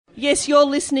Yes, you're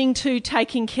listening to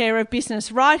Taking Care of Business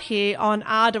right here on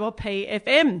RPP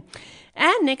FM.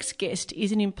 Our next guest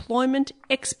is an employment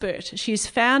expert. She's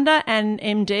founder and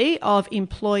MD of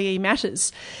Employee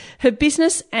Matters. Her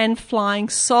business and flying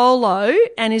solo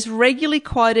and is regularly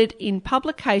quoted in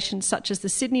publications such as the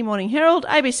Sydney Morning Herald,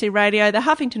 ABC Radio, the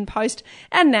Huffington Post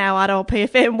and now RPP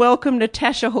FM. Welcome,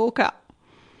 Natasha Hawker.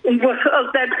 Well,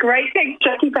 that's great. Thanks,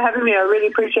 Jackie, for having me. I really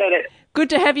appreciate it. Good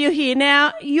to have you here.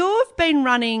 Now, you've been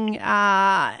running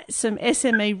some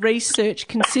SME research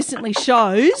consistently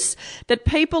shows that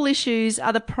people issues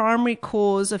are the primary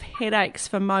cause of headaches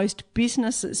for most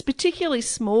businesses, particularly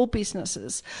small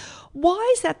businesses.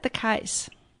 Why is that the case?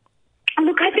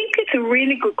 Look, I think it's a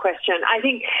really good question. I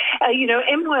think,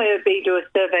 MYOB do a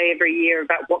survey every year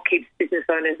about what keeps business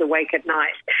owners awake at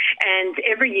night. And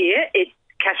every year it's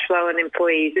cash flow and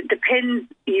employees. It depends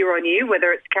year on year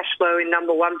whether it's cash flow in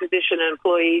number one position and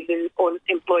employees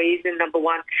in number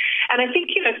one. And I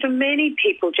think, for many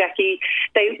people, Jackie,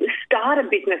 they start a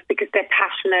business because they're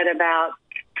passionate about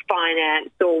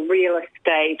finance or real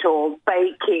estate or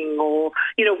baking or,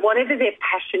 whatever their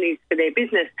passion is for their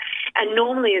business. And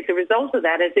normally as a result of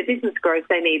that, as their business grows,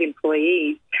 they need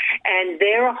employees. And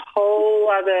they're a whole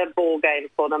other ball game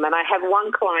for them. And I have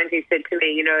one client who said to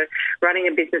me, running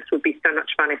a business would be so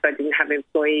much fun if I didn't have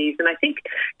employees. And I think,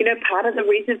 part of the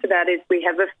reason for that is we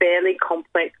have a fairly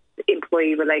complex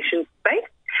employee relations space.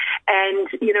 And,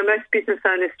 most business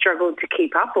owners struggle to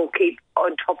keep up or keep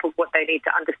on top of what they need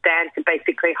to understand to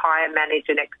basically hire, manage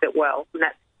and exit well. And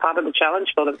that's part of the challenge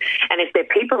for them. And if their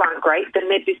people aren't great, then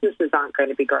their businesses aren't going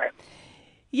to be great.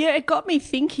 Yeah, it got me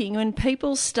thinking when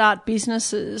people start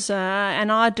businesses, and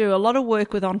I do a lot of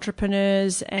work with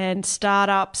entrepreneurs and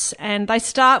startups, and they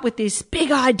start with this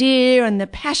big idea and the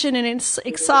passion and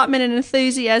excitement and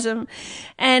enthusiasm,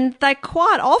 and they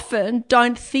quite often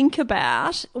don't think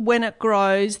about when it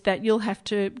grows that you'll have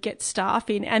to get staff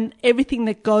in and everything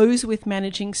that goes with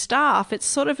managing staff. It's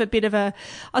sort of a bit of a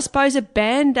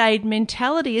Band-Aid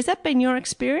mentality. Has that been your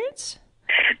experience?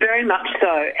 Very much so.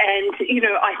 And,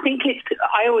 I think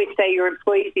I always say your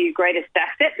employees are your greatest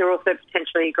asset. They're also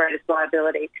potentially your greatest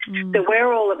liability. So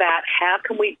we're all about how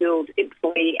can we build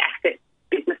employee asset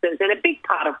businesses. And a big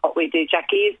part of what we do,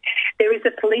 Jackie, is there is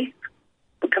a police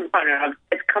component of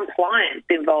it's compliance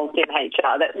involved in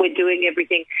HR, that we're doing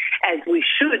everything as we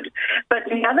should. But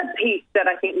the other piece that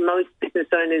I think most business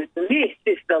owners miss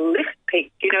is the lift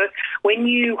piece. When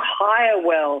you hire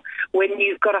well, when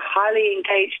you've got a highly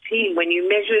engaged team, when you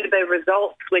measure the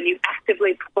results, when you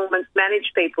actively performance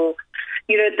manage people,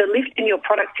 the lift in your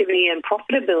productivity and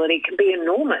profitability can be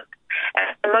enormous.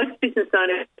 And most business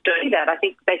owners don't do that. I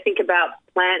think they think about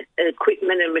plant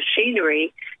equipment and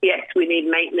machinery. Yes, we need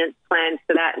maintenance plans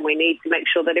for that and we need to make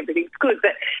sure that everything's good.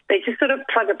 But they just sort of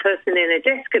plug a person in a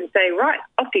desk and say, right,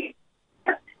 off you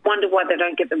go. Wonder why they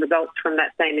don't get the results from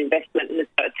that same investment. And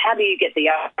so it's how do you get the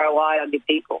ROI on your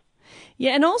people?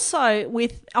 Yeah, and also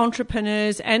with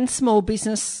entrepreneurs and small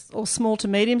business or small to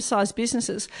medium-sized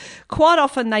businesses, quite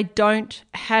often they don't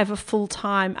have a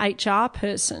full-time HR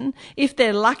person. If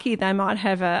they're lucky, they might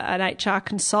have an HR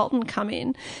consultant come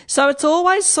in. So it's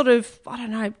always sort of,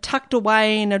 tucked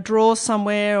away in a drawer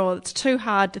somewhere, or it's too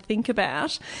hard to think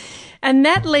about. And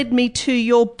that led me to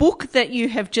your book that you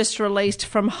have just released,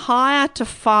 From Hire to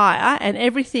Fire and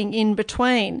Everything in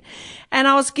Between. And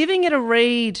I was giving it a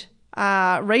read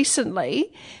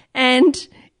recently, and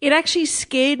it actually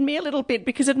scared me a little bit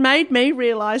because it made me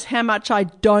realise how much I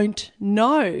don't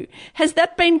know. Has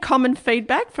that been common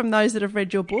feedback from those that have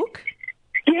read your book?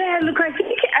 Yeah, look, I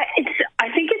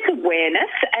think it's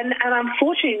awareness, and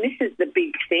unfortunately, this is the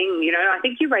big thing. I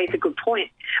think you raise a good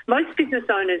point. Most business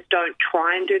owners don't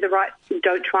try and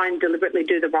deliberately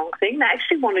do the wrong thing. They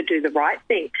actually want to do the right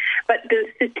thing. But the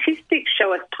statistics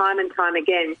show us time and time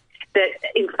again that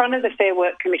in front of the Fair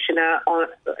Work Commissioner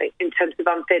in terms of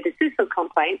unfair dismissal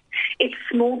complaints, it's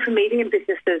small to medium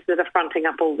businesses that are fronting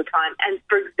up all the time. And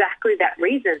for exactly that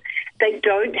reason, they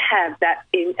don't have that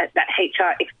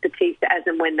HR expertise as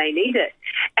and when they need it.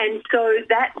 And so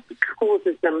that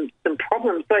causes them some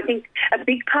problems. So I think a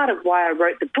big part of why I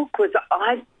wrote the book was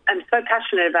I'm so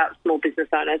passionate about small business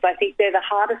owners. I think they're the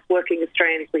hardest working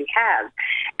Australians we have.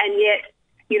 And yet,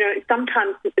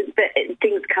 sometimes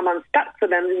things come unstuck for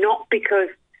them, not because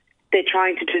they're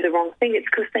trying to do the wrong thing, it's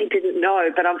because they didn't know.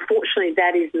 But unfortunately,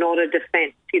 that is not a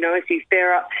defence.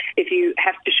 If you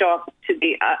have to show up to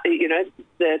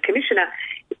the commissioner,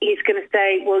 he's going to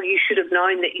say, well, you should have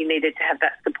known that you needed to have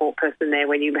that support person there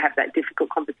when you have that difficult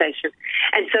conversation.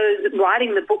 And so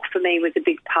writing the book for me was a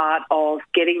big part of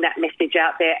getting that message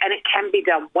out there, and it can be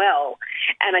done well.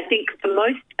 And I think for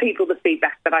most people, the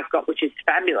feedback that I've got, which is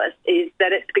fabulous, is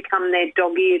that it's become their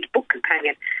dog-eared book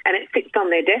companion, and it sits on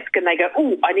their desk and they go,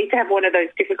 oh, I need to have one of those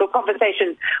difficult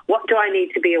conversations. What do I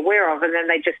need to be aware of? And then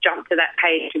they just jump to that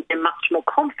page and they're much more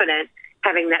confident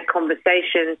having that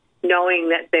conversation, knowing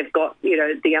that they've got,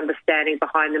 the understanding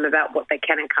behind them about what they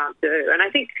can and can't do. And I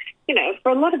think,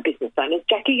 for a lot of business owners,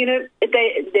 Jackie,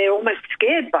 they're almost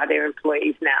scared by their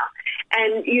employees now.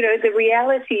 And, the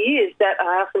reality is that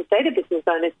I often say to business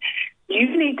owners,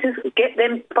 you need to get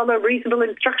them to follow reasonable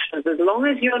instructions. As long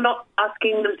as you're not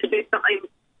asking them to do something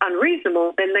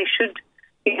unreasonable, then they should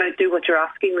do what you're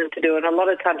asking them to do. And a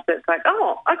lot of times it's like,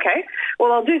 oh, okay,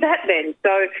 well, I'll do that then. So,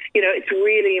 it's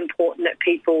really important that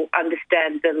people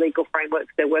understand the legal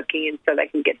frameworks they're working in so they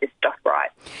can get this stuff right.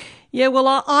 Yeah, well,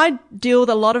 I deal with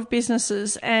a lot of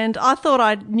businesses, and I thought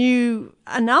I knew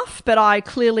enough, but I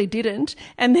clearly didn't.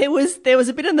 And there was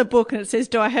a bit in the book, and it says,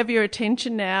 "Do I have your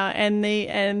attention now?" And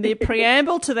the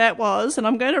preamble to that was, and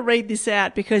I'm going to read this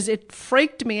out because it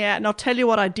freaked me out, and I'll tell you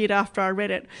what I did after I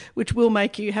read it, which will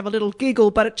make you have a little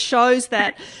giggle, but it shows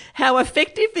that how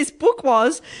effective this book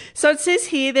was. So it says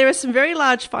here, there are some very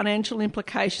large financial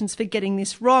implications for getting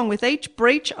this wrong, with each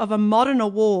breach of a modern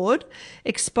award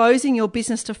exposing your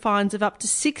business to fines of up to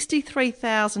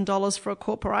 $63,000 for a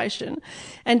corporation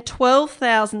and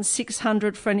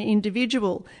 $12,600 for an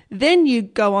individual. Then you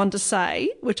go on to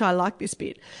say, which I like this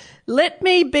bit, let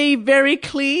me be very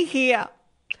clear here.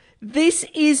 This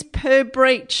is per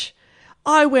breach.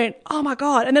 I went, oh my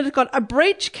God. And then it's got, a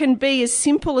breach can be as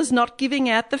simple as not giving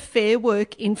out the Fair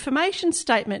Work information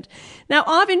statement. Now,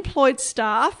 I've employed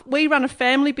staff. We run a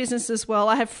family business as well.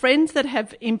 I have friends that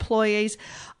have employees.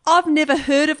 I've never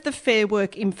heard of the Fair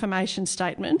Work information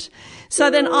statement. So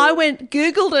then I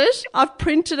Googled it, I've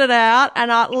printed it out,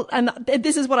 and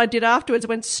this is what I did afterwards. I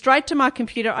went straight to my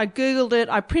computer, I Googled it,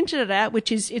 I printed it out,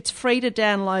 it's free to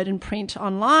download and print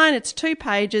online. It's 2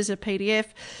 pages, a PDF.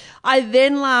 I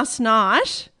then last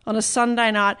night, on a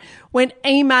Sunday night, went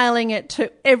emailing it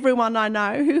to everyone I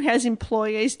know who has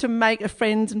employees, to make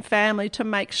friends and family, to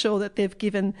make sure that they've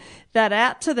given that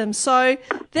out to them. So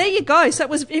there you go. So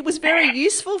it was very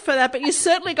useful for that, but you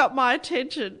certainly got my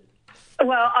attention.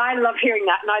 Well, I love hearing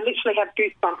that, and I literally have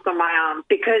goosebumps on my arm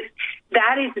because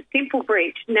that is a simple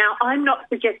breach. Now, I'm not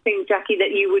suggesting, Jackie,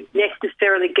 that you would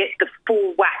necessarily get the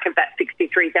full whack of that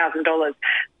 $63,000,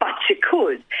 but you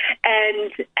could.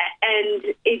 And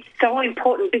it's so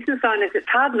important. Business owners, it's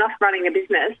hard enough running a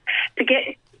business to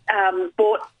get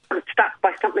bought stuck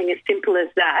by something as simple as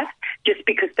that, just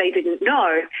because they didn't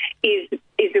know, is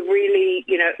a really,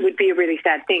 would be a really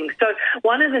sad thing. So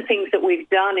one of the things that we've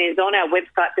done is on our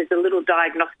website, there's a little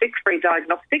free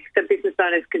diagnostics, so business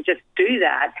owners can just do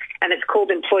that, and it's called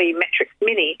Employee Metrics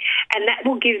Mini, and that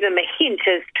will give them a hint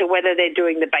as to whether they're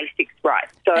doing the basics right.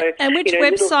 So, and which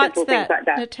website's that, like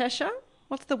that, Natasha?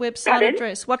 What's the website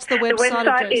address? What's the website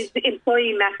address? The website is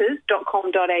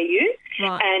employeematters.com.au.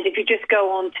 Right. And if you just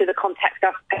go on to the Contact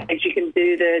Us page, you can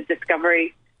do the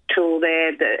discovery tool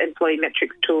there, the employee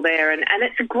metrics tool there. And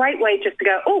it's a great way just to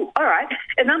go, oh, all right.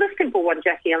 Another simple one,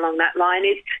 Jackie, along that line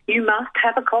is you must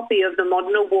have a copy of the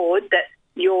modern award that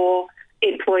your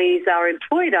employees are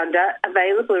employed under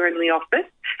available in the office,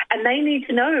 and they need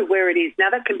to know where it is.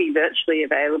 Now, that can be virtually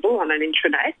available on an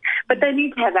intranet, but they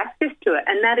need to have access to it.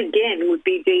 And that, again, would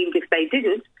be deemed, if they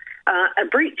didn't, a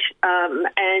breach.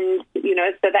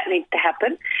 So that needs to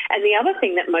happen. And the other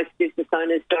thing that most business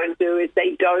owners don't do is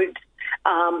they don't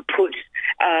put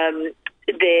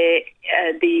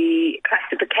the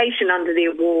classification under the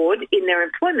award in their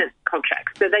employment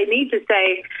contract. So they need to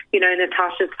say,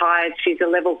 Natasha's hired, she's a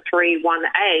level 3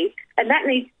 1A, and that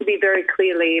needs to be very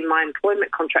clearly in my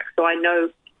employment contract so I know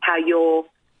how you're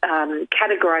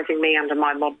categorising me under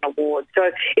my modern award.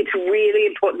 So it's really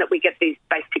important that we get these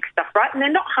basic stuff right, and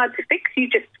they're not hard to fix. You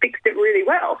just fixed it really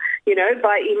well,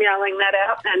 by emailing that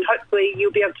out, and hopefully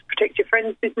you'll be able to protect your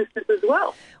friends' businesses as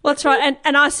well. Well, that's right.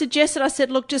 And I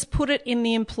said, look, just put it in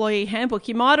the employee handbook.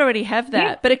 You might already have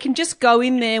that, but it can just go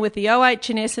in there with the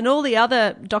OH&S and all the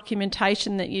other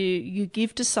documentation that you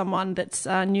give to someone that's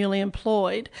newly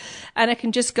employed, and it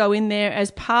can just go in there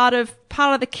as part of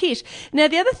the kit. Now,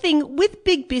 the other thing with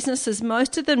big businesses,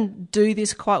 most of them do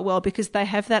this quite well because they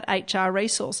have that HR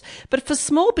resource. But for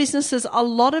small businesses, a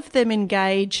lot of them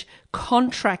engage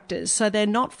contractors. So they're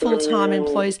not full-time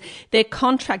employees, they're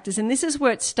contractors. And this is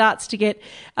where it starts to get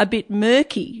a bit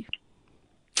murky.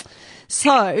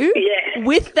 So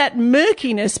with that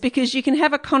murkiness, because you can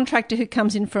have a contractor who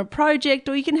comes in for a project,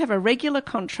 or you can have a regular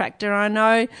contractor. I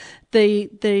know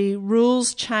the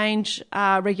rules change,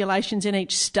 regulations in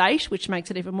each state, which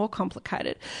makes it even more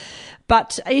complicated.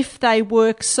 But if they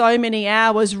work so many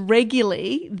hours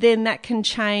regularly, then that can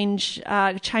change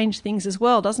things as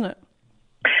well, doesn't it?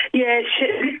 Yeah,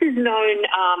 this is known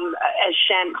as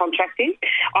sham contracting.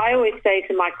 I always say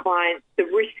to my clients, the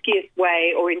riskiest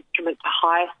way or instrument to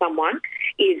hire someone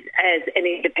is as an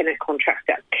independent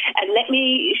contractor. And let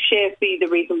me share for you the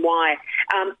reason why.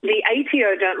 The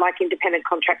ATO don't like independent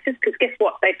contractors because guess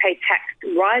what? They pay tax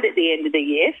right at the end of the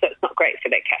year, so it's not great for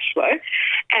their cash flow.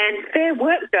 And Fair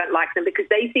Work don't like them because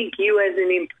they think you as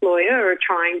an employer are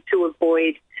trying to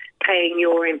avoid paying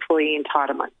your employee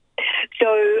entitlement. So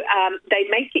they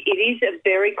make it is a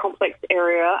very complex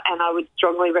area, and I would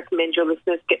strongly recommend your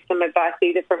listeners get some advice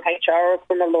either from HR or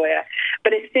from a lawyer.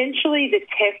 But essentially the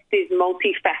test is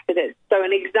multifaceted. So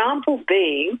an example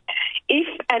being, if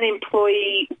an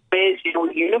employee wears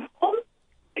your uniform,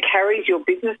 carries your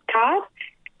business card,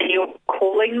 and you're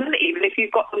calling them, even if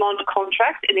you've got them on a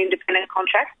contract, an independent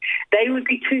contract, they would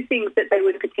be two things that they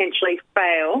would potentially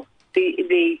fail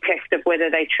the test of whether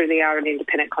they truly are an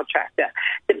independent contractor.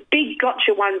 The big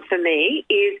gotcha one for me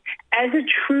is, as a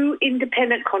true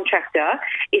independent contractor,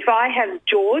 if I have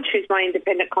George, who's my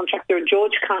independent contractor, and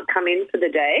George can't come in for the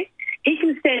day, he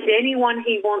can send anyone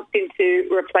he wants in to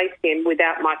replace him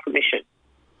without my permission.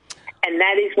 And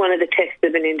that is one of the tests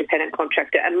of an independent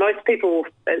contractor. And most people will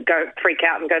freak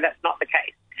out and go, that's not the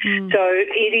case. So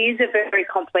it is a very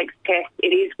complex test.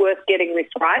 It is worth getting this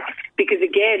right because,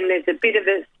 again, there's a bit of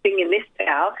a sting in this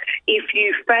towel. If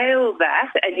you fail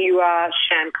that and you are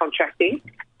sham contracting,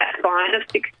 a fine of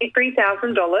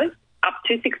 $63,000 up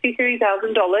to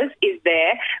 $63,000 is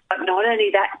there. But not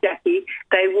only that, Jackie,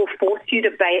 they will force you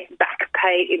to back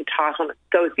pay entitlement.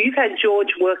 So if you've had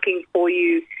George working for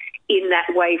you in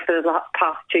that way for the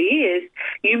past 2 years,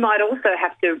 you might also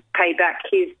have to pay back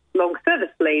his long service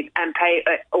leave and pay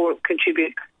or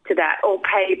contribute to that, or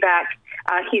pay back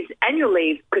his annual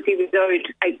leave because he was owed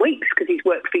 8 weeks because he's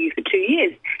worked for you for 2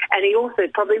 years, and he also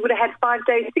probably would have had 5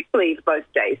 days sick leave both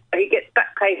days, so he gets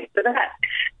back paid for that.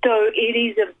 So it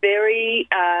is a very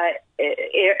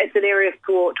it's an area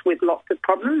fraught with lots of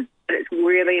problems, but it's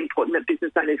really important that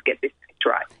business owners get this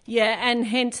right. Yeah, and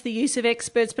hence the use of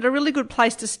experts. But a really good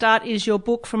place to start is your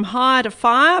book, From Hire to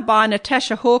Fire, by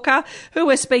Natasha Hawker, who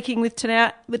we're speaking with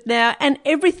now, and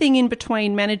everything in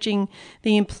between, managing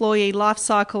the employee life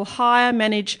cycle, hire,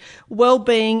 manage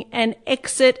well-being and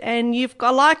exit. And I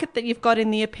like it that you've got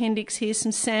in the appendix here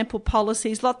some sample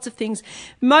policies, lots of things,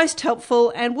 most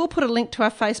helpful. And we'll put a link to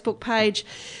our Facebook page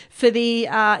for the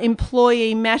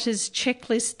Employee Matters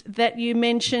checklist that you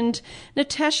mentioned.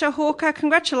 Natasha Hawker,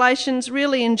 congratulations.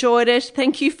 Really enjoyed it.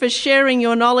 Thank you for sharing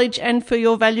your knowledge and for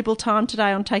your valuable time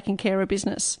today on Taking Care of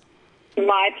Business.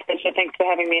 My pleasure. Thanks for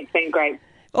having me. It's been great.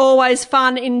 Always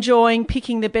fun, enjoying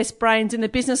picking the best brains in the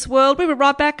business world. We'll be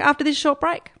right back after this short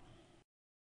break.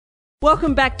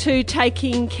 Welcome back to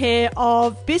Taking Care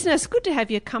of Business. Good to have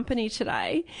your company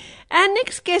today. Our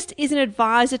next guest is an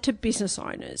advisor to business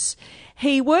owners.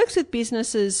 He works with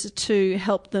businesses to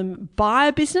help them buy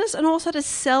a business and also to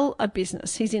sell a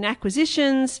business. He's in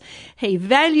acquisitions, he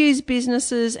values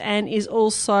businesses and is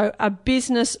also a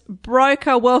business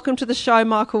broker. Welcome to the show,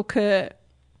 Michael Kerr.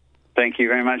 Thank you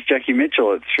very much, Jackie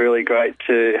Mitchell. It's really great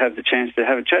to have the chance to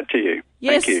have a chat to you.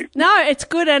 Yes. Thank you. No, it's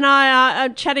good. And I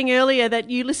chatting earlier that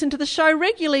you listen to the show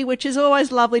regularly, which is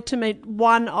always lovely to meet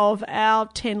one of our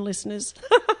 10 listeners.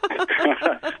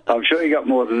 I'm sure you got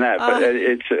more than that, but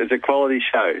it's a quality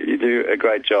show. You do a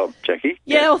great job, Jackie.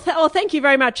 Yeah, well, thank you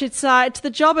very much. It's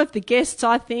the job of the guests,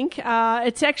 I think.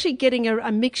 It's actually getting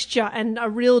a mixture and a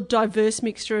real diverse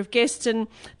mixture of guests, and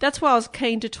that's why I was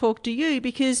keen to talk to you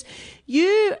because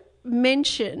you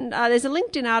mentioned there's a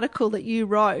LinkedIn article that you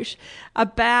wrote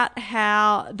about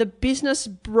how the business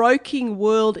broking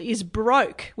world is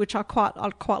broke, which I quite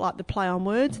like the play on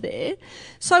words there.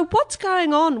 So what's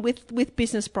going on with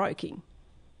business broking?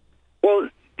 Well,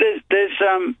 there's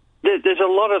a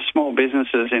lot of small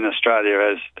businesses in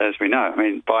Australia, as we know. I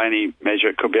mean, by any measure,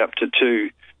 it could be up to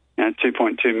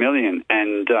 2.2 million,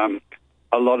 and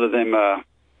a lot of them are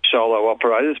solo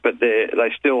operators, but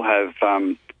they still have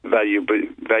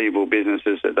valuable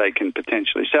businesses that they can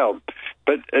potentially sell.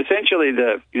 But essentially,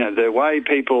 the way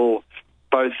people,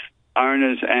 both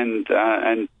owners and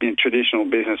traditional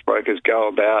business brokers, go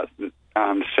about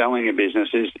selling a business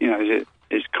is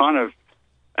kind of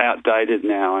outdated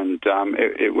now, and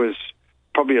it was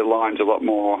probably aligns a lot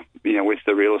more with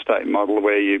the real estate model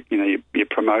where you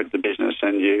promote the business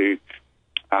and you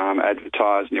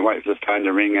advertise and you wait for the phone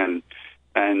to ring and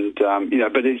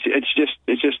but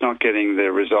it's just not getting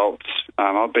the results.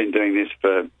 I've been doing this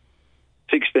for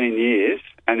 16 years,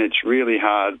 and it's really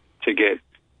hard to get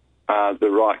the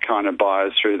right kind of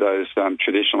buyers through those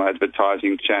traditional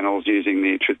advertising channels using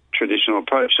the traditional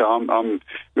approach. So I'm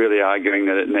really arguing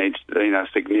that it needs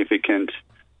significant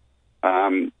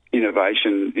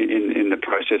innovation in the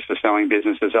process for selling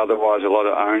businesses. Otherwise, a lot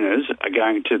of owners are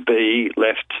going to be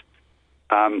left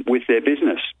with their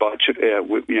business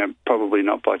probably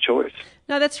not by choice.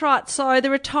 No, that's right. So the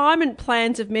retirement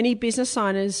plans of many business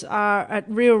owners are at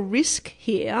real risk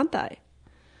here, aren't they?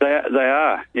 They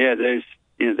are. Yeah,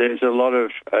 there's a lot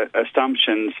of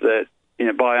assumptions that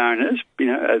by owners.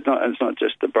 It's not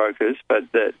just the brokers, but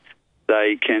that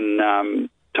they can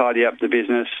tidy up the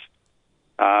business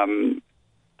and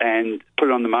put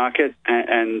it on the market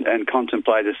and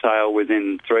contemplate a sale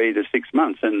within 3 to 6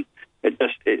 months, and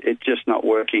it's just not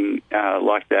working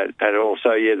like that at all.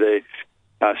 So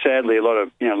sadly, a lot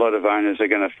of owners are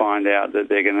going to find out that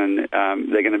they're going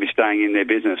to be staying in their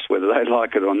business whether they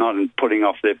like it or not, and putting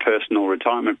off their personal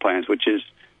retirement plans, which is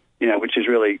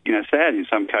really sad in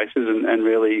some cases and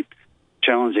really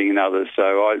challenging in others.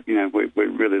 So we'd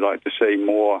really like to see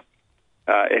more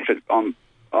effort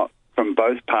from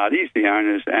both parties, the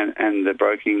owners and the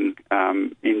broking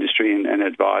industry and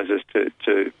advisors,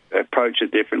 to approach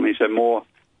it differently, so more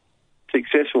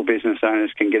successful business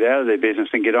owners can get out of their business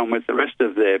and get on with the rest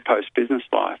of their post-business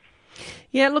life.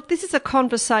 Yeah, look, this is a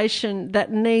conversation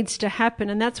that needs to happen,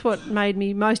 and that's what made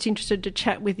me most interested to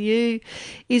chat with you,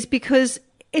 is because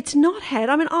it's not had.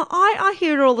 I mean, I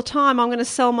hear it all the time. I'm going to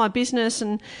sell my business,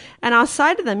 and I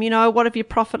say to them, what have your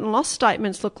profit and loss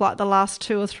statements look like the last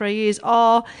 2 or 3 years?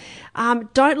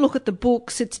 Don't look at the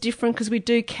books. It's different because we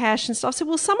do cash and stuff. So,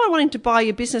 well, someone wanting to buy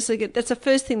your business, that's the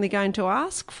first thing they're going to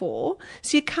ask for.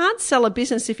 So you can't sell a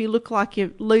business if you look like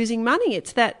you're losing money.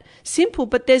 It's that simple.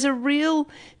 But there's a real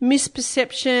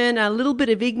misperception, a little bit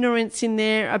of ignorance in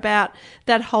there about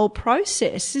that whole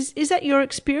process. Is that your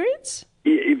experience?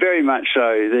 Yeah, very much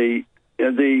so. The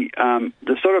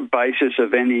sort of basis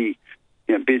of any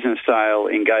business sale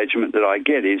engagement that I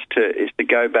get is to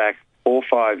go back 4 or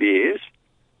 5 years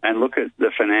and look at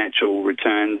the financial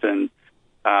returns and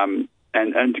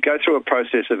to go through a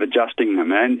process of adjusting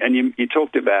them. And you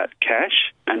talked about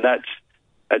cash, and that's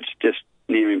just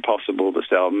near impossible to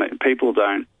sell. People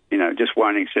just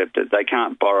won't accept it. They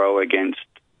can't borrow against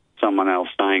someone else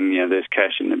saying there's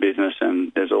cash in the business,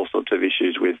 and there's all sorts of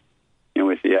issues with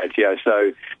the ATO.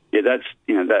 So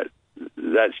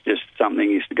that's just something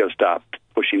you've got to start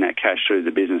pushing that cash through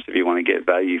the business if you want to get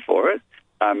value for it.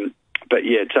 But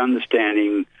it's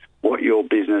understanding what your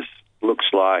business looks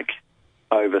like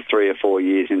over 3 or 4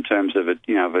 years in terms of a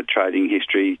trading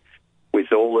history,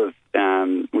 with all of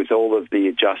the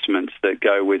adjustments that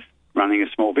go with running a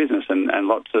small business, and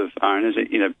lots of owners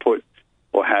put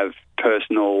or have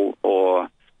personal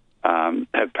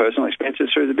expenses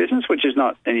through the business, which is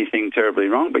not anything terribly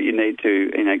wrong, but you need to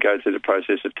go through the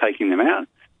process of taking them out.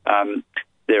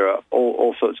 There are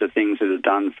all sorts of things that are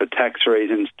done for tax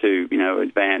reasons to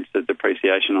advance the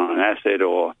depreciation on an asset,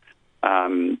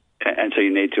 and so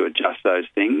you need to adjust those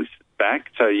things back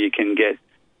so you can get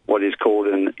what is called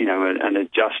an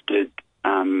adjusted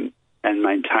and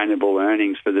maintainable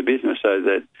earnings for the business, so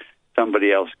that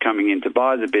somebody else coming in to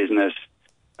buy the business,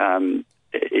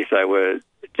 if they were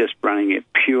just running it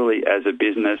purely as a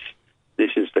business,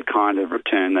 this is the kind of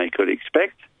return they could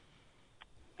expect.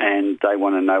 And they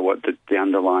want to know what the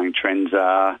underlying trends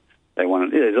are.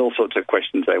 There's all sorts of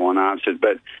questions they want answered,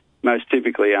 but most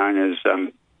typically owners,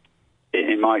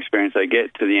 in my experience, they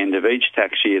get to the end of each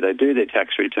tax year, they do their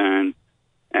tax return,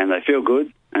 and they feel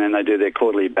good, and then they do their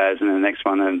quarterly BAS and the next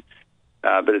one,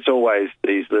 but it's always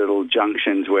these little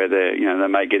junctions where they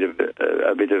may get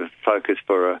a bit of focus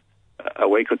for a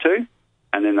week or two,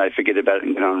 and then they forget about it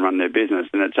and go and run their business.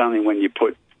 And it's only when you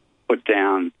put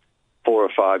down 4 or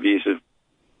 5 years of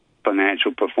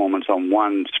financial performance on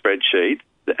one spreadsheet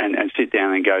and sit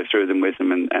down and go through them with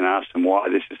them and ask them why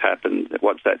this has happened,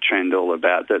 what's that trend all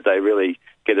about, that they really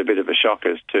get a bit of a shock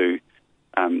as to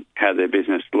how their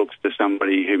business looks to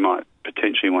somebody who might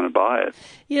potentially want to buy it.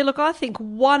 Yeah, look, I think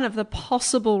one of the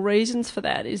possible reasons for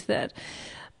that is that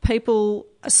people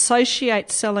associate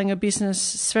selling a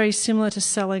business very similar to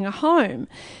selling a home.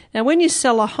 Now, when you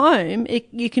sell a home,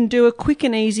 you can do a quick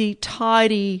and easy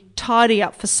tidy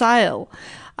up for sale.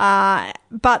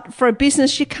 But for a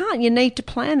business, you can't. You need to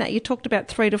plan that. You talked about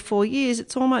 3 to 4 years.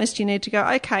 It's almost you need to go,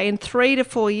 okay, in 3 to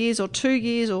 4 years or 2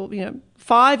 years or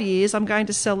 5 years, I'm going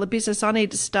to sell the business. I need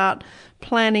to start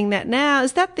planning that now.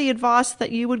 Is that the advice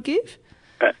that you would give?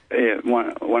 Yeah,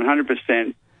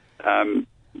 100%.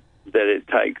 That it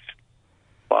takes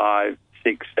 5,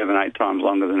 6, 7, 8 times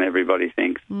longer than everybody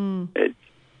thinks.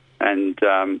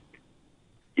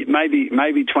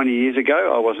 Maybe 20 years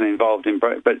ago I wasn't involved in,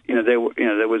 but there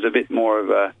was a bit more of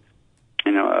a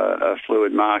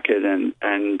fluid market,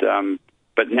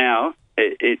 but now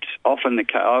it's often the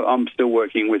case. I'm still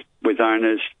working with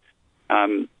owners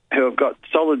who have got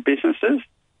solid businesses,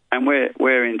 and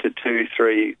we're into 2,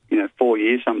 3, 4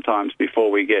 years sometimes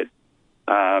before we get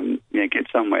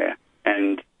somewhere,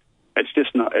 and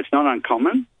it's not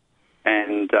uncommon,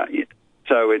 and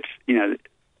so it's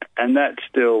and that's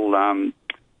still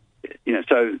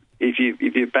so if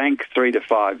you bank 3 to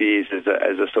 5 years as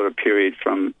a sort of period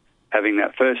from having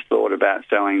that first thought about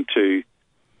selling to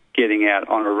getting out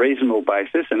on a reasonable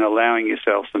basis and allowing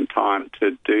yourself some time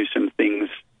to do some things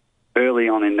early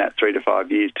on in that 3 to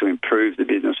 5 years to improve the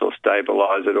business or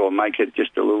stabilise it or make it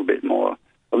just a little bit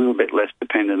less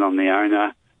dependent on the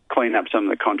owner, clean up some of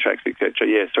the contracts, etc.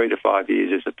 Yeah, 3 to 5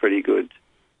 years is a pretty good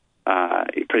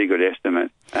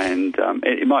estimate, and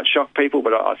it might shock people,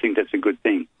 but I think that's a good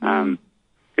thing, because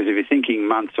if you're thinking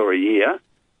months or a year,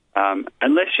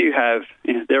 unless you have,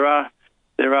 there are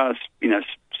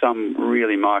some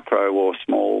really micro or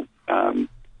small,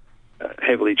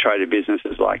 heavily traded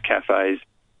businesses like cafes,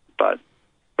 but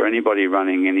for anybody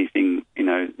running anything,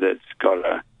 that's got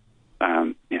a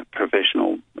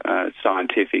professional,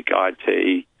 scientific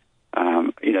IT,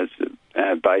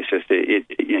 basis,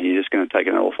 you're just going to take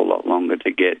an awful lot longer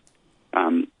to get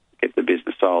the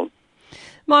business sold.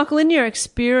 Michael, in your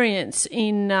experience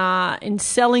in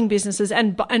selling businesses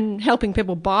and helping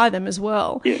people buy them as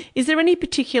well, is there any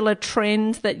particular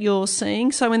trend that you're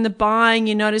seeing? So in the buying,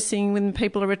 you're noticing when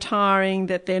people are retiring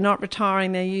that they're not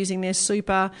retiring, they're using their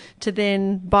super to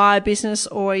then buy a business,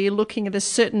 or are you looking at a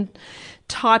certain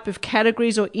type of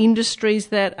categories or industries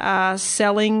that are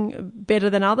selling better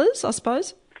than others, I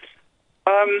suppose?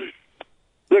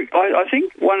 Look, I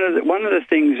think one of the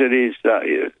things that is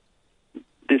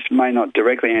this may not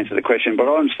directly answer the question, but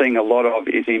I'm seeing a lot of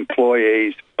is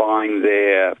employees buying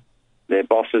their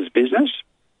boss's business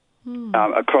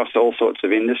across all sorts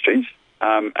of industries,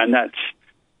 and that's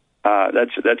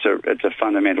a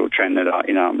fundamental trend that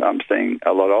I'm seeing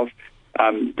a lot of.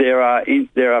 There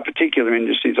are particular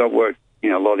industries. I've worked a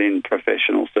lot in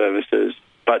professional services,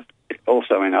 but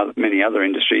also in many other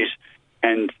industries,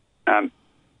 and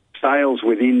sales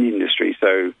within the industry.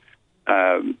 So,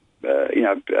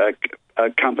 a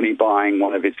company buying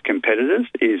one of its competitors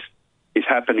is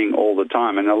happening all the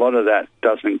time, and a lot of that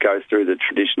doesn't go through the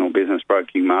traditional business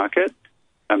broking market.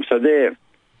 So they're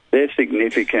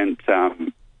significant,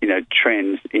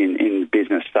 trends in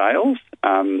business sales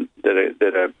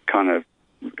that are kind of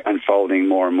unfolding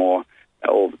more and more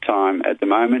all the time at the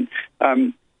moment.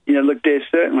 Look, there's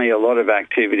certainly a lot of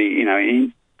activity,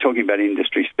 in talking about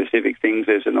industry-specific things,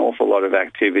 there's an awful lot of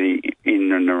activity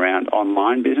in and around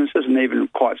online businesses, and even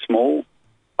quite small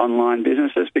online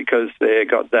businesses, because they've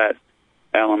got that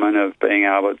element of being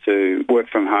able to work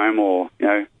from home or,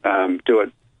 do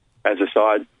it as a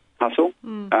side hustle.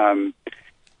 And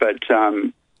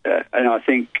I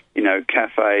think,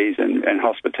 cafes and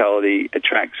hospitality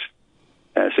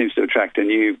seems to attract a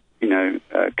new,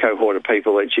 cohort of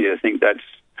people each year. I think that's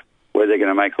where they're going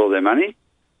to make all their money.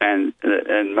 And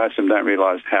most of them don't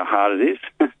realise how hard it is,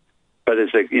 but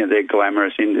they're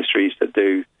glamorous industries that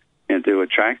do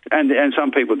attract, and some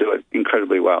people do it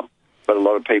incredibly well, but a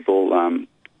lot of people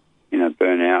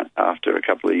burn out after a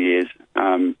couple of years.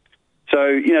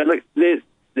 Look,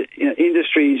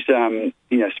 industries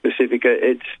specific.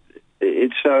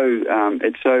 It's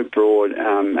so broad,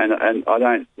 and I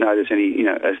don't know there's any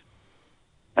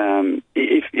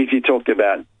if you talked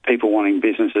about people wanting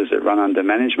businesses that run under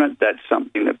management, that's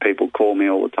something that people call me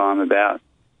all the time about.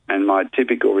 And my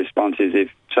typical response is,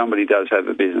 if somebody does have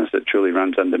a business that truly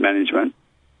runs under management,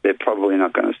 they're probably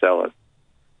not going to sell it,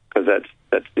 because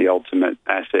that's the ultimate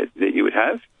asset that you would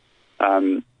have.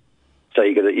 So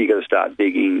you got to start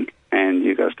digging, and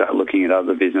you've got to start looking at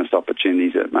other business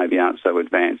opportunities that maybe aren't so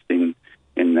advanced in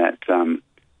that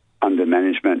under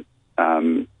management.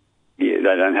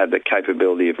 They don't have the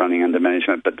capability of running under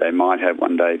management, but they might have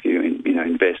one day if you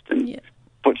invest and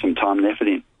put some time and effort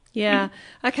in. Yeah.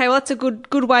 Okay, well, that's a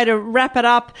good way to wrap it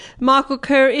up. Michael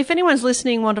Kerr, if anyone's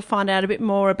listening, want to find out a bit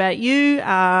more about you,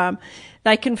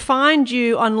 they can find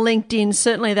you on LinkedIn.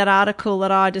 Certainly that article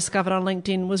that I discovered on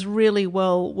LinkedIn was really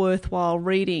worthwhile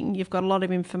reading. You've got a lot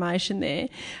of information there.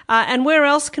 And where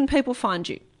else can people find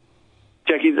you?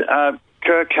 Jackie,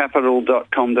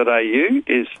 kerrcapital.com.au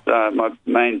is my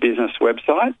main business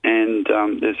website, and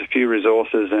there's a few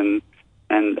resources and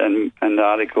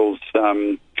articles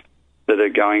that are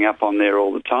going up on there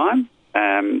all the time.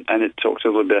 and it talks a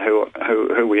little bit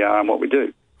who we are and what we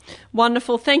do.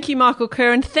 Wonderful. Thank you, Michael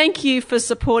Kerr, and thank you for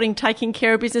supporting Taking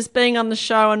Care of Business, being on the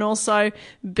show and also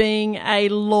being a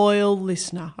loyal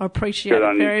listener. I appreciate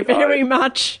it very, very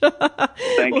much.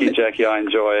 Thank you, Jackie. I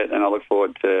enjoy it and I look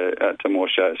forward to more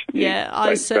shows. Yeah,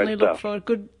 I certainly look forward.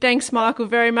 Good. Thanks, Michael,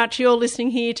 very much. You're listening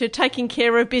here to Taking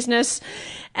Care of Business,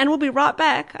 and we'll be right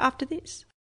back after this.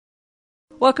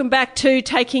 Welcome back to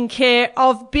Taking Care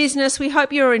of Business. We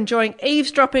hope you're enjoying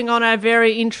eavesdropping on our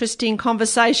very interesting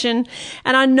conversation,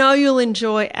 and I know you'll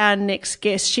enjoy our next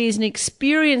guest. She is an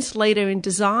experienced leader in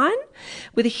design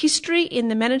with a history in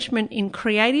the management in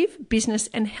creative, business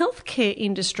and healthcare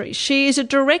industries. She is a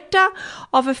director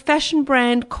of a fashion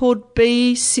brand called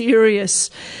Be Serious.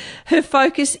 Her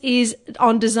focus is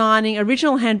on designing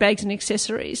original handbags and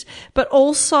accessories, but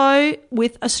also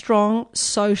with a strong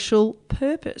social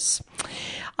purpose.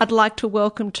 I'd like to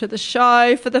welcome to the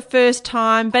show for the first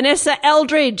time Vanessa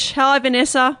Eldridge. Hi,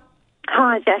 Vanessa.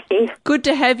 Hi, Jackie. Good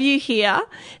to have you here.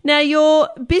 Now, your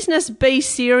business, Be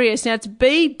Serious, now it's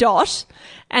B dot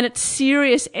and it's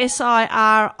Serious, Sirius.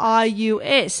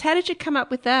 How did you come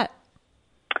up with that?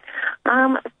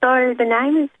 So the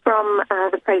name is from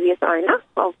the previous owner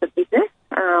of the business,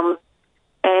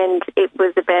 and it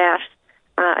was about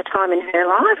a time in her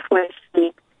life where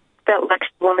she felt like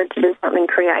she wanted to do something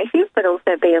creative but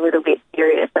also be a little bit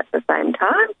serious at the same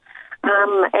time.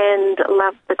 And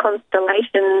loved the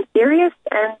constellation Sirius,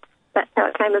 and that's how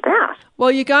it came about.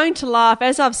 Well, you're going to laugh.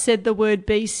 As I've said the word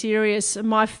Be Serious,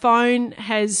 my phone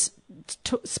has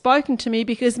spoken to me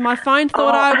because my phone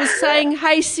thought I was saying,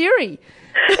 "Hey Siri."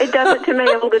 It does it to me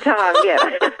all the time,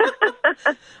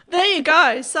 yeah. There you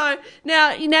go. So now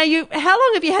how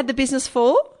long have you had the business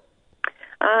for?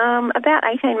 About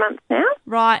 18 months now.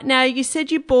 Right. Now, you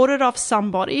said you bought it off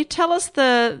somebody. Tell us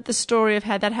the story of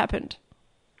how that happened.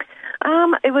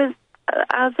 It was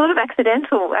sort of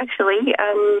accidental, actually.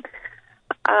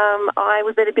 I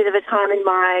was at a bit of a time in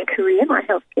my career, my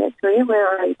healthcare career, where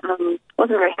I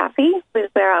wasn't very happy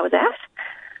with where I was at,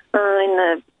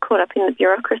 caught up in the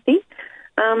bureaucracy.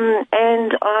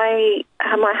 And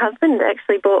my husband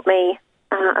actually bought me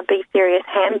a Be Serious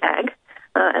handbag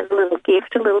as a little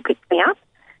gift, a little pick-me-up.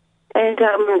 And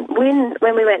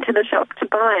when we went to the shop to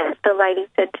buy it, the lady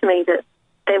said to me that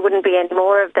there wouldn't be any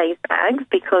more of these bags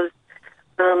because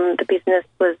the business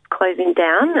was closing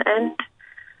down. And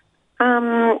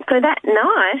so that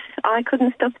night, I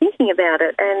couldn't stop thinking about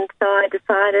it. And so I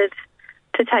decided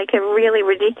to take a really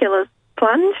ridiculous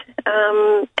plunge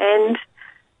and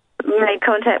made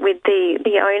contact with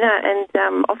the owner and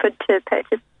offered to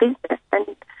purchase the business. And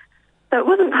so it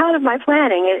wasn't part of my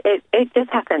planning. It just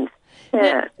happened.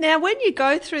 Yeah. Now, when you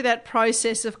go through that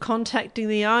process of contacting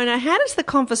the owner, how does the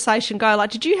conversation go?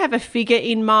 Like, did you have a figure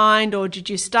in mind, or did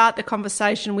you start the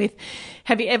conversation with,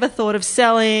 have you ever thought of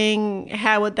selling?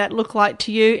 How would that look like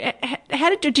to you?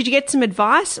 Did you get some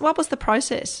advice? What was the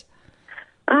process?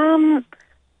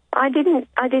 I didn't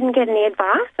get any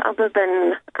advice other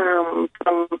than from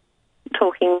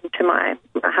talking to my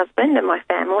husband and my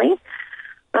family.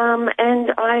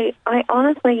 And I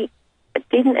honestly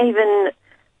didn't even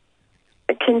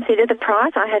consider the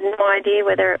price. I had no idea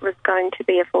whether it was going to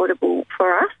be affordable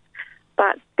for us.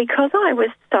 But because I was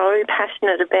so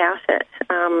passionate about it,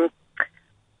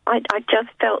 I just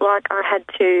felt like I had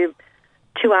to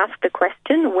ask the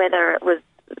question whether it was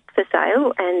for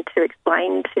sale and to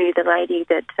explain to the lady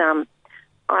that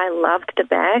I loved the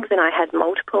bags and I had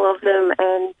multiple of them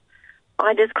and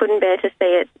I just couldn't bear to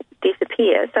see it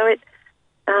disappear. So it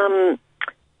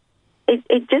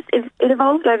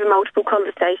evolved over multiple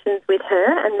conversations with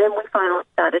her, and then we finally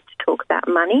started to talk about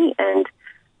money, and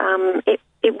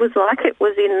it was like it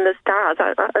was in the stars.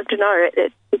 I don't know,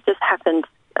 it just happened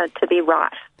to be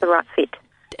right, the right fit.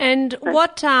 And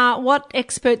what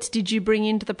experts did you bring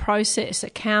into the process?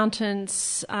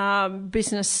 Accountants,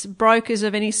 business brokers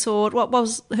of any sort?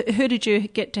 Who did you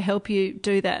get to help you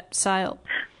do that sale?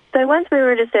 So once we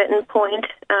were at a certain point,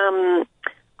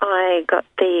 I got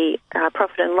the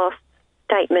profit and loss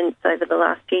statements over the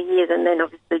last few years, and then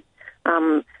obviously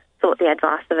sought the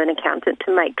advice of an accountant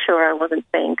to make sure I wasn't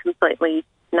being completely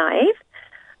naive.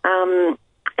 And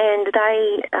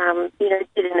they,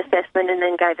 did an assessment and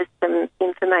then gave us some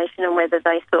information on whether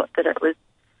they thought that it was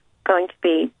going to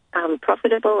be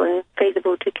profitable and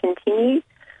feasible to continue.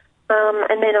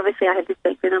 And then obviously I had to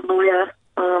speak with a lawyer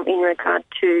in regard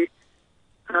to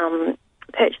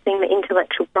purchasing the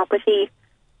intellectual property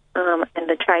and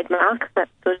the trademark, that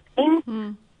sort of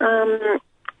thing.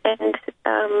 And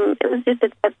it was just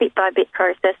a bit-by-bit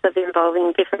process of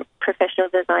involving different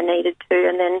professionals as I needed to,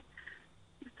 and then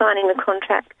signing the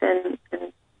contract and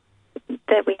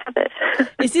that we have it.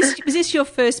 Is this your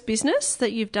first business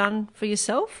that you've done for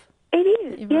yourself? It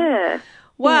is, yeah.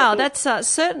 Wow, that's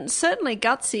certainly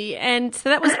gutsy. And so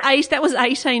that was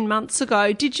 18 months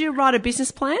ago. Did you write a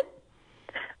business plan?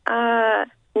 No.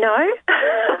 No.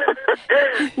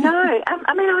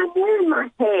 I mean, I knew in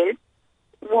my head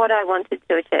what I wanted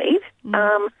to achieve.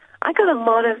 I got a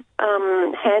lot of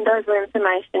handover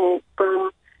information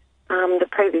from the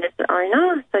previous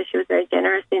owner, so she was very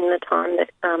generous in the time that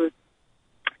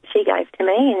she gave to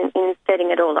me in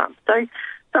setting it all up. So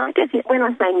I guess when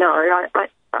I say no,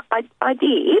 I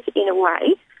did in a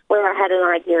way where I had an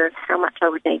idea of how much I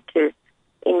would need to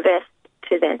invest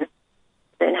to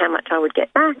then how much I would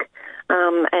get back,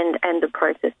 and the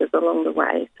processes along the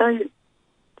way. So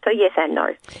yes and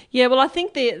no. Yeah, well, I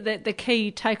think the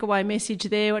key takeaway message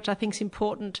there, which I think is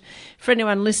important for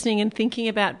anyone listening and thinking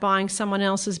about buying someone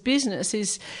else's business,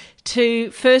 is to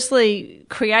firstly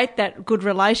create that good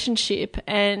relationship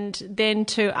and then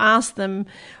to ask them,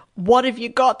 what have you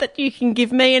got that you can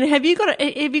give me? And have you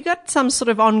got some sort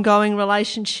of ongoing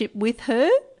relationship with her?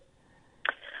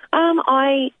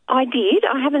 I did.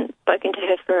 I haven't spoken to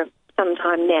her for some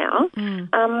time now,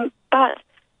 but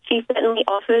she certainly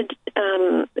offered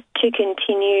to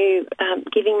continue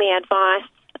giving me advice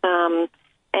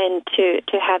and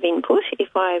to have input if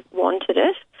I wanted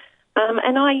it.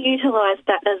 And I utilised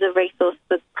that as a resource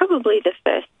for probably the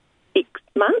first 6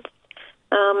 months.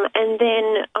 And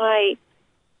then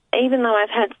even though I've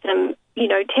had some,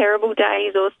 terrible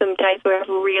days or some days where I've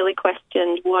really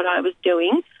questioned what I was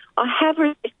doing, I have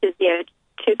resisted the urge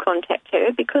to contact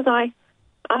her because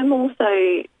I'm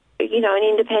also, an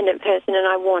independent person and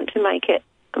I want to make it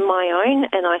my own,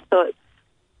 and I thought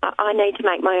I need to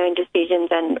make my own decisions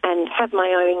and have my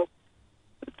own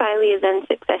failures and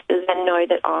successes and know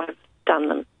that I've done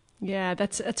them. Yeah,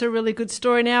 that's a really good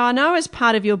story. Now, I know as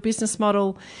part of your business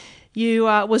model, you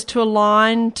was to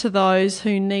align to those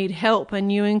who need help,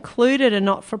 and you included a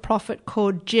not-for-profit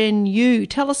called Gen U.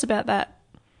 Tell us about that.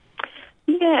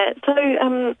 Yeah, so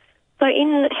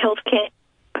in healthcare,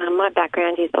 my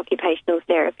background is occupational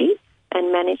therapy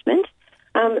and management.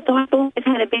 So I've always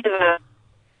had a bit of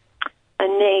a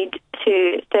need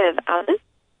to serve others.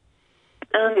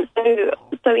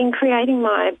 So in creating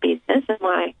my business and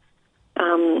my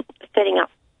setting up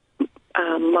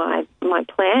my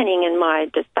planning and my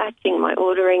dispatching, my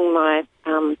ordering, my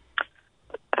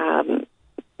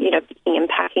picking and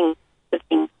packing the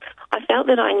things, I felt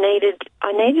that I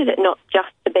needed it not just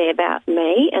to be about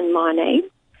me and my needs.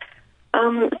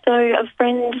 So a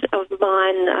friend of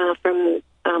mine from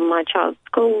my child's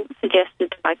school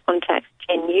suggested I contact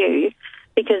Gen U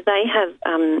because they have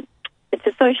it's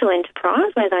a social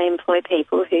enterprise where they employ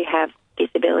people who have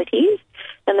disabilities,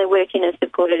 and they work in a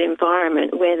supported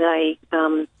environment where they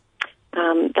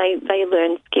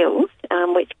learn skills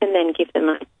which can then give them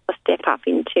a step up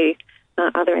into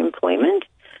other employment.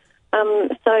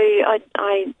 So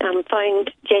I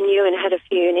phoned Gen U and had a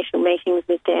few initial meetings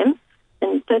with them.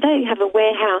 And so they have a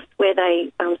warehouse where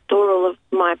they store all of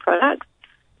my products,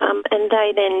 and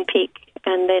they then pick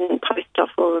and then post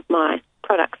off all of my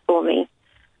products for me.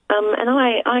 And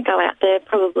I go out there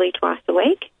probably twice a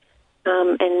week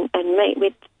and meet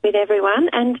with everyone.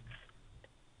 And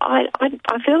I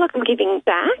feel like I'm giving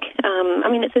back.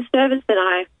 It's a service that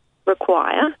I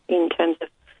require in terms of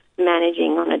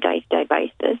managing on a day-to-day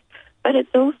basis, but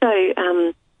it's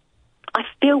also I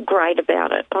feel great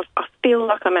about it. I feel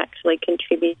like I'm actually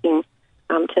contributing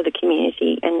to the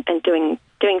community and doing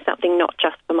something not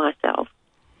just for myself.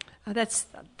 That's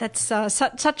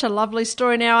such a lovely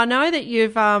story. Now, I know that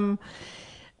you've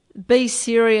Be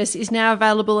Serious is now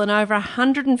available in over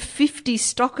 150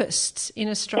 stockists in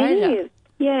Australia. It is.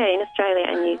 Yeah, in Australia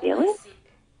and New Zealand.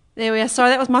 There we are.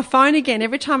 Sorry, that was my phone again.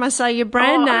 Every time I say your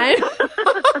brand name,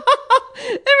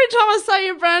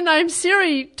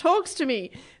 Siri talks to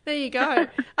me. There you go.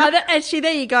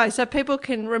 There you go. So people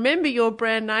can remember your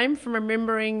brand name from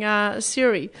remembering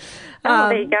Siri.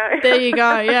 There you go. There you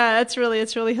go. Yeah, it's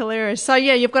really hilarious. So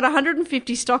yeah, you've got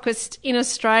 150 stockists in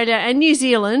Australia and New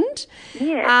Zealand.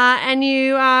 Yeah. And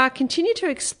you continue to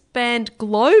expand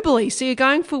globally. So you're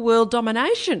going for world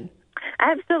domination.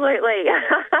 Absolutely.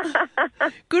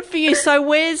 Good for you. So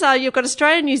where's you've got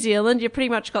Australia and New Zealand. You've pretty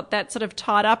much got that sort of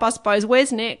tied up, I suppose.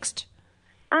 Where's next?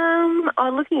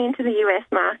 I'm looking into the US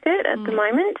market at the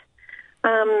moment.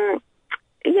 I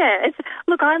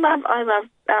love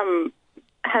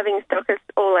having stockists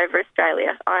all over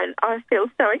Australia. I feel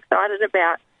so excited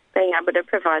about being able to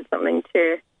provide something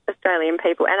to Australian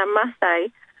people. And I must say,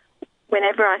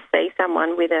 whenever I see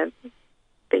someone with a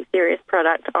Be Serious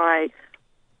product, I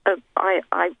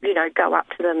go up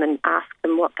to them and ask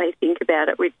them what they think about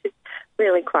it, which is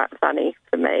really quite funny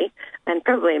for me and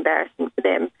probably embarrassing for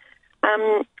them.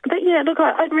 But yeah, look,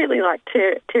 I'd really like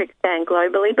to expand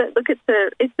globally, but look, it's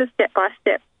a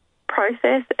step-by-step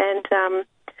process, and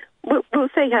we'll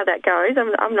see how that goes.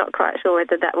 I'm not quite sure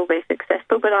whether that will be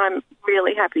successful, but I'm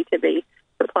really happy to be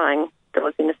supplying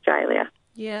stores in Australia.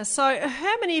 Yeah, so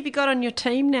how many have you got on your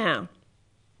team now?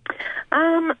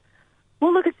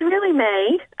 Well, look, it's really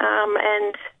me,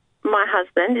 and my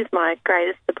husband is my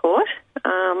greatest support,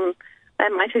 and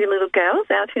my two little girls,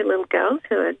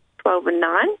 who are 12 and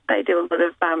 9. They do a lot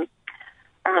of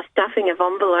stuffing of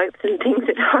envelopes and things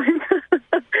at home,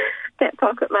 get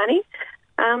pocket money.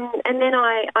 And then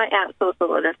I outsource a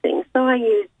lot of things. So I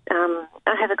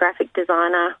have a graphic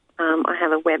designer, I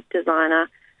have a web designer,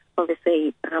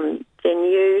 obviously Jen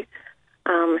Yu,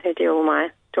 who do all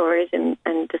my storage and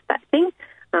dispatching.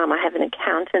 I have an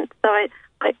accountant. So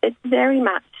it's very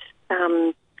much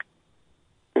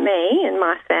me and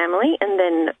my family, and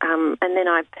then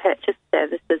I purchase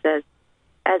services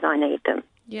as I need them.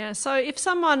 Yeah, so if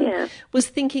someone was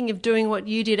thinking of doing what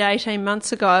you did 18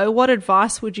 months ago, what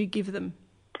advice would you give them?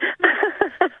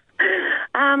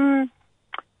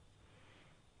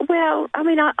 Well, I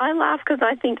mean, I laugh because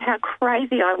I think how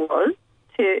crazy I was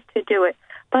to do it,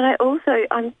 but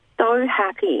I'm so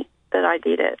happy that I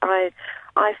did it. I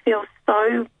feel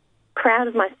so proud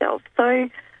of myself. So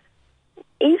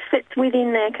if it's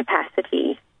within their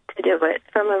capacity to do it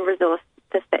from a resource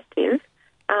perspective,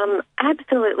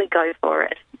 absolutely go for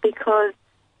it, because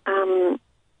I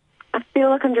feel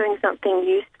like I'm doing something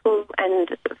useful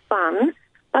and fun,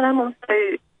 but I'm also,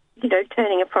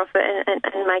 turning a profit and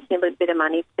making a little bit of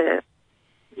money to,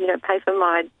 pay for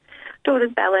my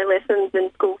daughter's ballet lessons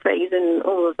and school fees and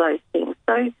all of those things.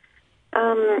 So,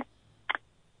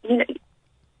 you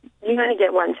only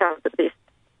get one chance at this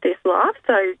life,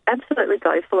 so absolutely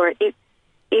go for it if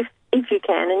you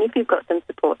can, and if you've got some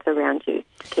supports around you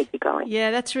to keep you going. Yeah,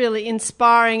 that's really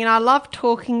inspiring, and I love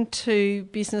talking to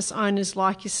business owners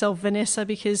like yourself, Vanessa,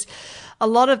 because a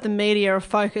lot of the media are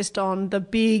focused on the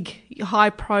big,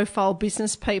 high-profile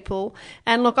business people.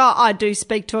 And look, I do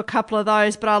speak to a couple of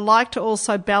those, but I like to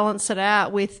also balance it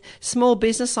out with small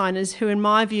business owners who, in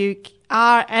my view,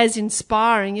 are as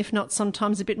inspiring, if not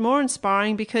sometimes a bit more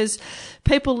inspiring, because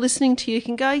people listening to you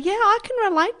can go, yeah, I can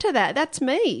relate to that. That's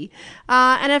me.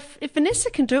 And if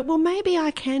Vanessa can do it, well, maybe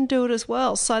I can do it as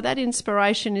well. So that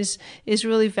inspiration is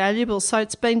really valuable. So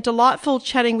it's been delightful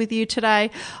chatting with you today.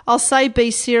 I'll say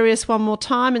be serious one more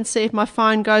time and see if my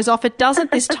phone goes off. It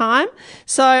doesn't this time.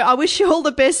 So I wish you all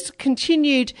the best,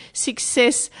 continued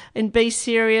success, and be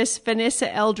serious. Vanessa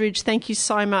Eldridge, thank you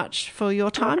so much for your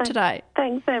time today.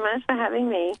 Thanks so much for having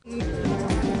me.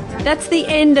 That's the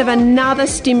end of another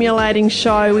stimulating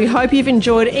show. We hope you've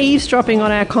enjoyed eavesdropping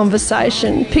on our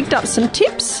conversation, picked up some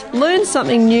tips, learned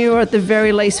something new, or at the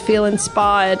very least feel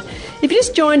inspired. If you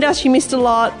just joined us, you missed a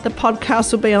lot. The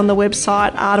podcast will be on the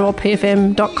website,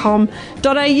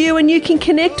 ardmorepfm.com.au, and you can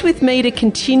connect with me to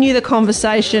continue the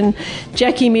conversation,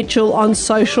 Jackie Mitchell, on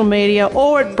social media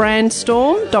or at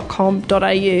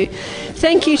brandstorm.com.au.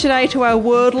 Thank you today to our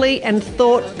worldly and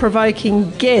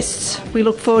thought-provoking guests. We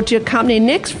look forward to your company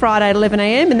next Friday at 11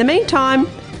 a.m. In the meantime,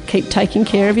 keep taking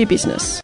care of your business.